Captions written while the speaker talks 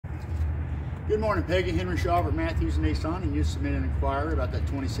Good morning, Peggy. Henry Shaw at Matthews Nissan, and you submitted an inquiry about that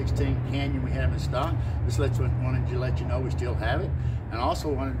 2016 Canyon we have in stock. Just wanted to let you know we still have it, and also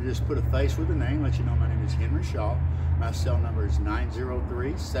wanted to just put a face with a name, let you know my name is Henry Shaw. My cell number is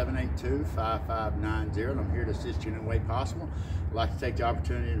 903-782-5590, and I'm here to assist you in any way possible. I'd like to take the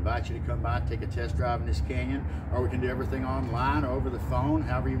opportunity to invite you to come by and take a test drive in this Canyon, or we can do everything online or over the phone,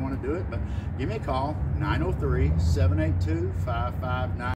 however you want to do it. But give me a call, 903-782-5590.